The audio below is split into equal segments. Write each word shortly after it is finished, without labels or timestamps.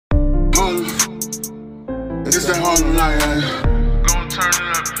It's that Harlem night. Gon' turn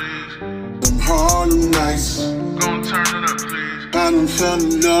it up, please. Them Harlem nights. Gon' turn it up, please. I done fell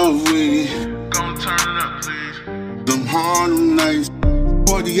in love with it. Gon' turn it up, please. Them Harlem nights.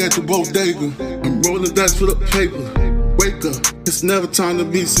 Party at the bodega. I'm rolling dice for the paper. Wake up. It's never time to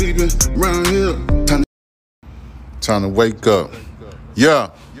be sleeping around here. Time to wake up.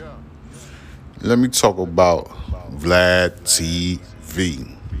 Yeah. Let me talk about Vlad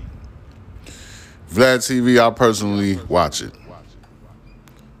TV. Vlad TV, I personally watch it.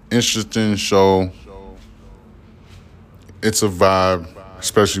 Interesting show. It's a vibe,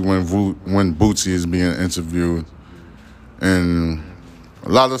 especially when Bootsy is being interviewed. And a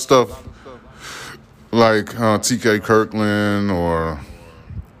lot of stuff like TK Kirkland or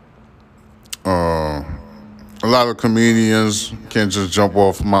a lot of comedians can't just jump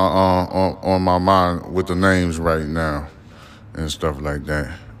off my on my mind with the names right now and stuff like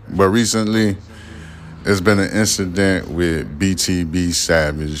that. But recently, there's been an incident with BTB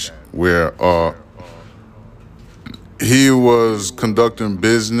SAVAGE where he was conducting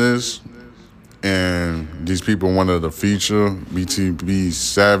business and these people wanted to feature BTB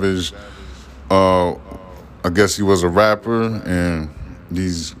SAVAGE. I guess he was a rapper and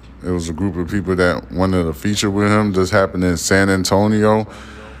it was a group of people that wanted to feature with him. This happened in San Antonio,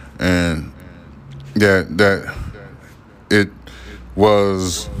 and that it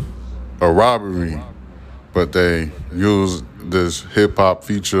was a robbery, but they used this hip-hop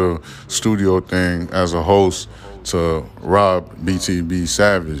feature studio thing as a host to rob BTB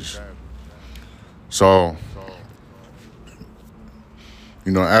SAVAGE. So,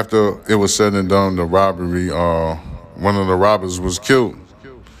 after it was said and done, the robbery, one of the robbers was killed.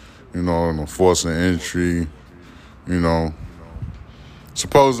 Forcing entry,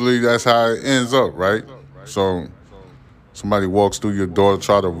 Supposedly that's how it ends up, right? So somebody walks through your door,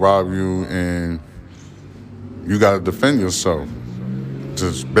 try to rob you, and you got to defend yourself.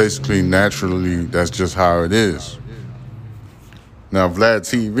 Just basically, naturally, that's just how it is. Now, Vlad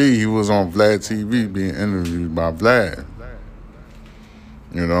TV, he was on Vlad TV being interviewed by Vlad,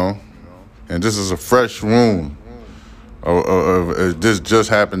 And this is a fresh room. This just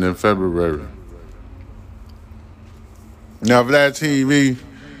happened in February. Now, Vlad TV,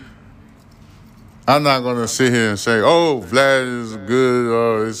 I'm not going to sit here and say, oh, Vlad is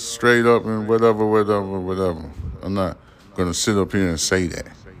good, it's straight up and whatever. I'm not going to sit up here and say that.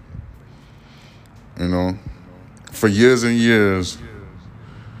 For years and years,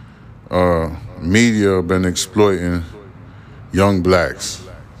 media have been exploiting young blacks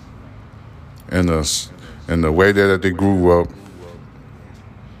and the way that they grew up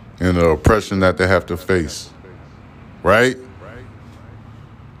and the oppression that they have to face, right?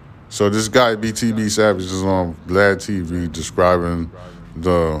 So this guy, BTB SAVAGE, is on Vlad TV describing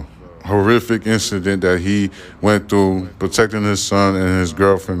the horrific incident that he went through protecting his son, and his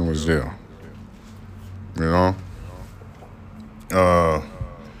girlfriend was there. I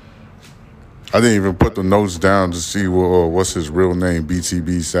didn't even put the notes down to see what's his real name,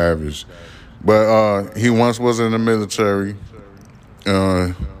 BTB SAVAGE. But he once was in the military.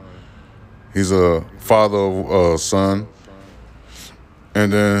 He's a father of a son.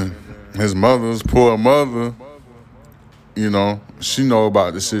 And then his poor mother, she know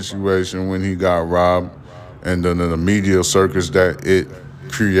about the situation when he got robbed and then the media circus that it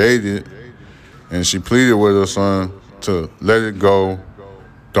created. And she pleaded with her son to let it go.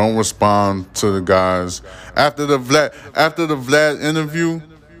 Don't respond to the guys. After the Vlad interview,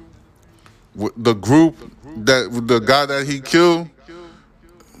 the guy that he killed,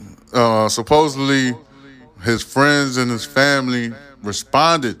 supposedly his friends and his family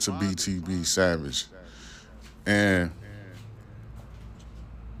responded to BTB SAVAGE. And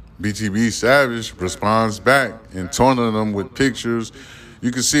BTB SAVAGE responds back and taunting them with pictures.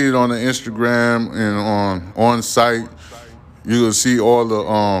 You can see it on the Instagram and on site. You will see all the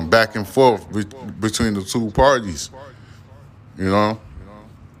back and forth between the two parties, And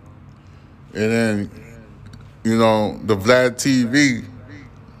then, the Vlad TV,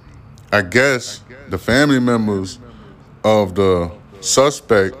 I guess the family members of the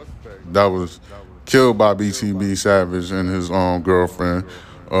suspect that was killed by BTB SAVAGE and his girlfriend,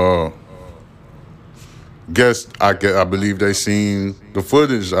 I believe they seen the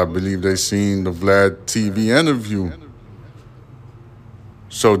footage. I believe they seen the Vlad TV interview.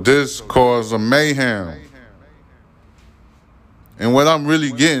 So this caused a mayhem. And what I'm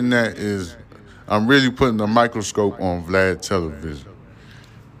really getting at is I'm really putting a microscope on Vlad television.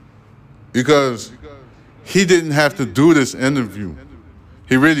 Because he didn't have to do this interview.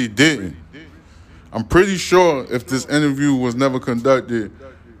 He really didn't. I'm pretty sure if this interview was never conducted,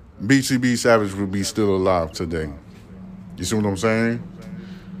 BTB Savage would be still alive today. You see what I'm saying?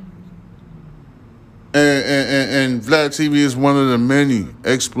 And Vlad TV is one of the many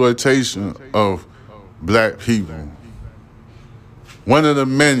exploitation of black people. One of the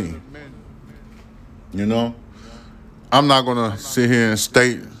many. You know? I'm not going to sit here and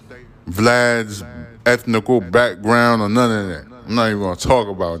state Vlad's ethnical background or none of that. I'm not even going to talk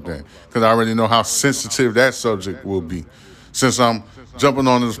about that because I already know how sensitive that subject will be. Since I'm jumping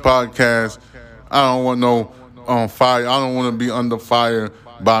on this podcast, I don't want no on fire. I don't want to be under fire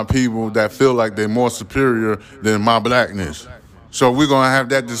by people that feel like they're more superior than my blackness. So we're going to have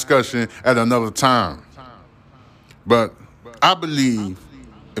that discussion at another time. But I believe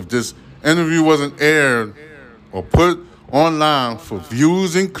if this interview wasn't aired or put online for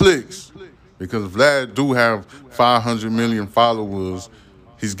views and clicks, because Vlad do have 500 million followers,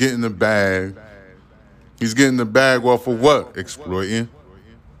 he's getting the bag. He's getting the bag off of what? Exploiting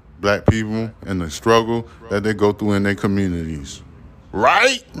black people and the struggle that they go through in their communities.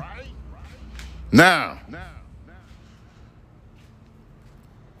 Right? Now,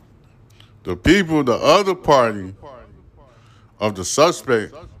 the people, the other party of the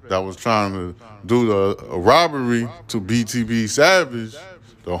suspect that was trying to do the robbery to BTB Savage,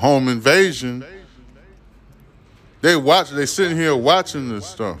 the home invasion, they sitting here watching this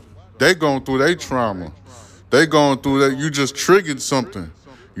stuff. They going through their trauma. They going through that. You just triggered something.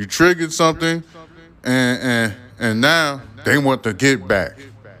 You triggered something, and now they want to get back.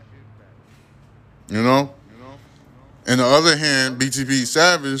 You know? On the other hand, BTB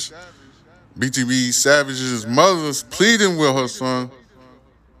Savage's mother's pleading with her son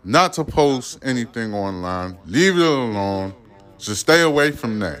not to post anything online. Leave it alone. Just stay away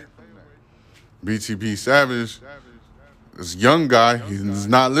from that. BTB Savage, this young guy, he's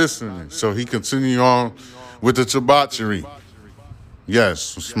not listening. So he continued on with the debauchery.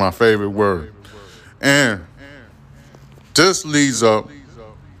 Yes, it's my favorite word. And this leads up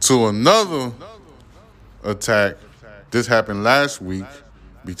to another attack. This happened last week.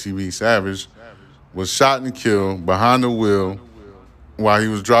 BTB Savage was shot and killed behind the wheel while he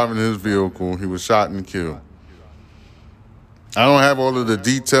was driving his vehicle. He was shot and killed. I don't have all of the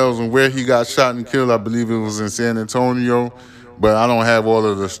details on where he got shot and killed. I believe it was in San Antonio, but I don't have all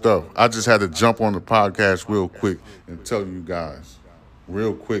of the stuff. I just had to jump on the podcast real quick and tell you guys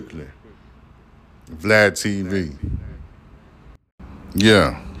real quickly. Vlad TV.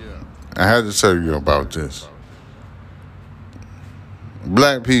 Yeah, I had to tell you about this.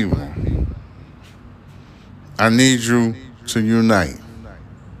 Black people, I need you to unite.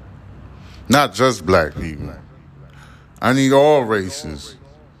 Not just black people. I need all races,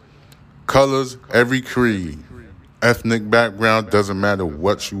 colors, every creed, ethnic background, doesn't matter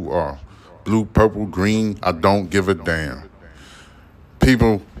what you are. Blue, purple, green, I don't give a damn.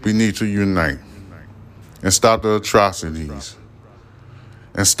 People, we need to unite and stop the atrocities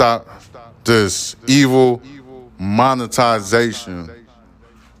and stop this evil monetization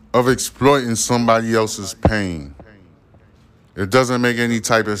of exploiting somebody else's pain. It doesn't make any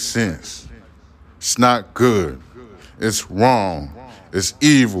type of sense. It's not good. It's wrong. It's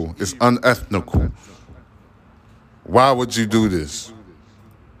evil. It's unethical. Why would you do this?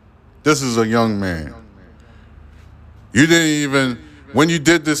 This is a young man. You didn't even, when you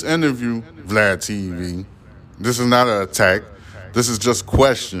did this interview, Vlad TV, this is not an attack. This is just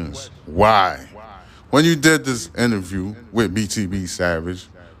questions. Why? When you did this interview with BTB Savage,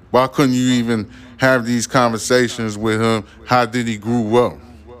 why couldn't you even have these conversations with him? How did he grow up?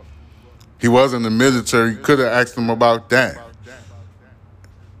 He was in the military. You could have asked him about that.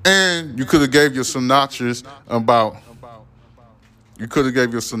 And you could have gave your synopsis about, I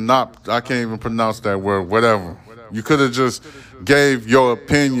can't even pronounce that word, whatever. You could have just gave your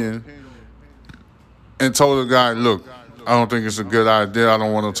opinion and told the guy, look, I don't think it's a good idea. I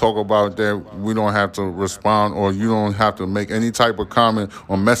don't want to talk about that. We don't have to respond, or you don't have to make any type of comment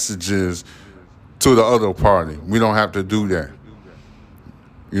or messages to the other party. We don't have to do that.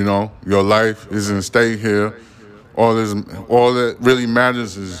 You know, your life is in stay here. All that really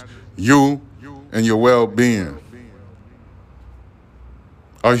matters is you and your well-being.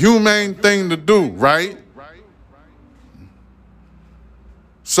 A humane thing to do, right?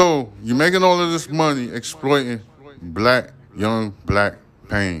 So you're making all of this money exploiting young black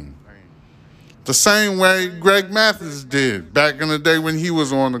pain. The same way Greg Mathis did back in the day when he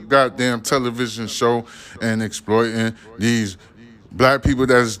was on a goddamn television show and exploiting these black people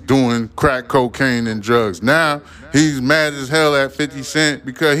that's doing crack cocaine and drugs. Now he's mad as hell at 50 Cent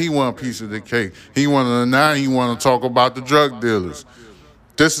because he want a piece of the cake. He want to talk about the drug dealers.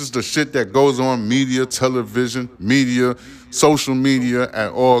 This is the shit that goes on media, television, media, social media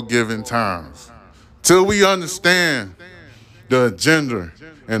at all given times. Till we understand the agenda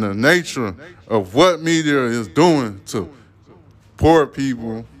and the nature of what media is doing to poor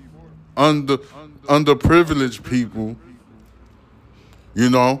people, underprivileged people,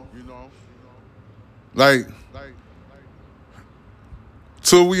 you know, like,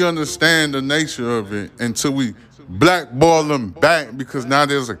 till we understand the nature of it, until we blackball them back, because now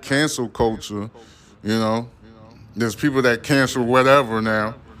there's a cancel culture, you know. There's people that cancel whatever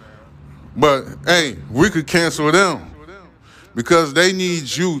now. But, hey, we could cancel them because they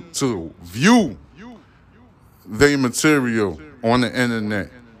need you to view their material on the internet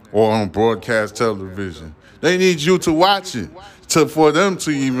or on broadcast television. They need you to watch it for them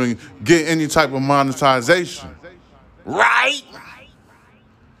to even get any type of monetization. Right?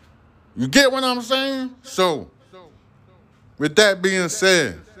 You get what I'm saying? So, with that being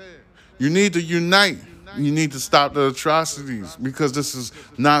said, you need to unite. You need to stop the atrocities because this is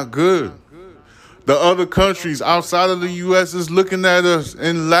not good. The other countries outside of the U.S. is looking at us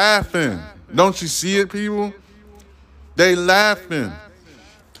and laughing. Don't you see it, people? They laughing.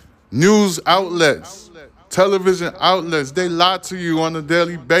 News outlets, television outlets, they lie to you on a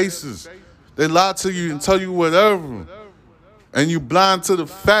daily basis. They lie to you and tell you whatever. And you blind to the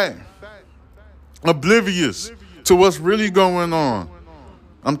fact. Oblivious to what's really going on.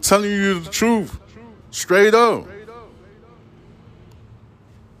 I'm telling you the truth. Straight up.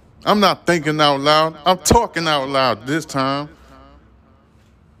 I'm not thinking out loud. I'm talking out loud this time.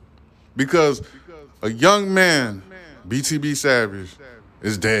 Because a young man, BTB SAVAGE,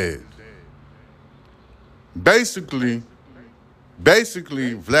 is dead. Basically,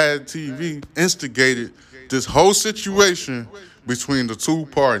 Vlad TV instigated this whole situation between the two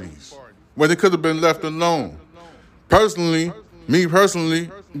parties when it could have been left alone. Me personally,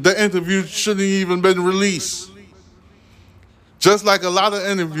 the interview shouldn't even been released. Just like a lot of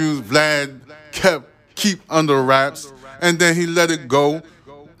interviews Vlad keep under wraps, and then he let it go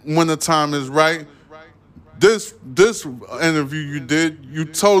when the time is right. This interview you did, you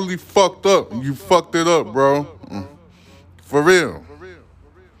totally fucked up. You fucked it up, bro. For real.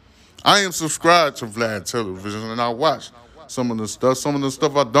 I am subscribed to Vlad Television, and I watch some of the stuff. Some of the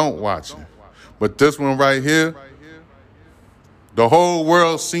stuff I don't watch. But this one right here, the whole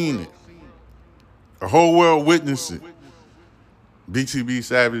world seen it. The whole world witnessed it. BTB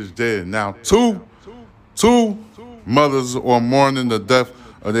SAVAGE dead. Now, two mothers are mourning the death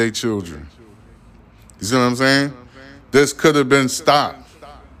of their children. You see what I'm saying? This could have been stopped.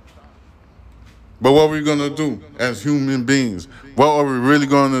 But what are we going to do as human beings? What are we really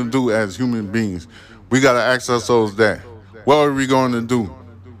going to do as human beings? We got to ask ourselves that. What are we going to do?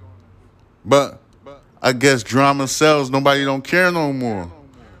 But I guess drama sells. Nobody don't care no more.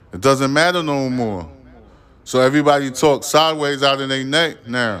 It doesn't matter no more. So everybody talk sideways out of their neck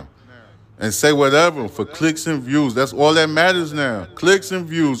now and say whatever for clicks and views. That's all that matters now. Clicks and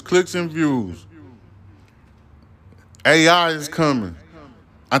views, clicks and views. AI is coming.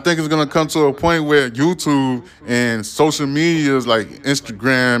 I think it's going to come to a point where YouTube and social medias like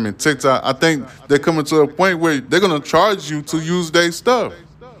Instagram and TikTok, I think they're coming to a point where they're going to charge you to use their stuff.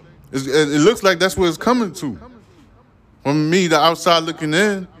 It looks like that's where it's coming to. From me, the outside looking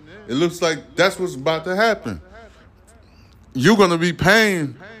in, it looks like that's what's about to happen. You're going to be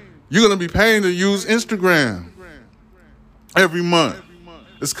paying to use Instagram every month.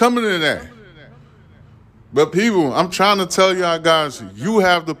 It's coming to that. But people, I'm trying to tell y'all guys, you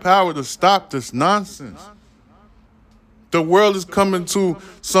have the power to stop this nonsense. The world is coming to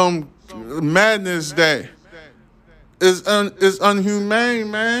some madness that is unhumane,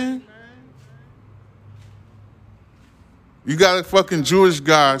 man. You got a fucking Jewish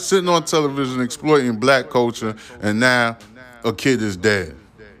guy sitting on television exploiting black culture, and now a kid is dead.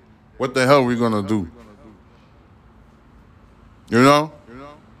 What the hell are we gonna do? You know?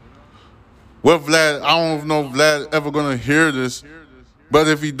 What Vlad, I don't know if Vlad ever gonna hear this, but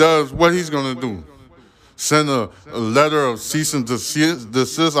if he does, what he's gonna do? Send a letter of cease and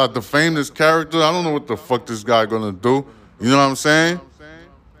desist, I defame this character? I don't know what the fuck this guy gonna do. You know what I'm saying?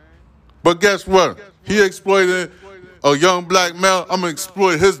 But guess what? He exploited a young black male. I'm gonna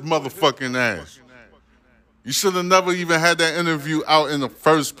exploit his motherfucking ass. You should have never even had that interview out in the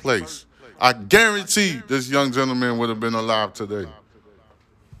first place. I guarantee this young gentleman would have been alive today.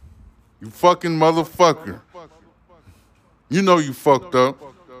 You fucking motherfucker. You know you fucked up.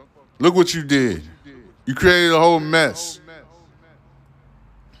 Look what you did. You created a whole mess.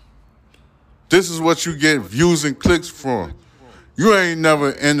 This is what you get views and clicks from. You ain't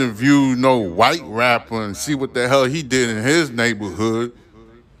never interviewed no white rapper and see what the hell he did in his neighborhood.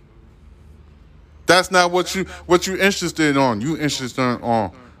 that's not what you interested on. You interested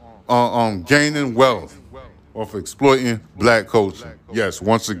on gaining wealth off exploiting black culture. Yes,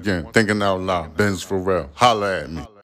 once again, thinking out loud. Benz Pharrell. Holla at me.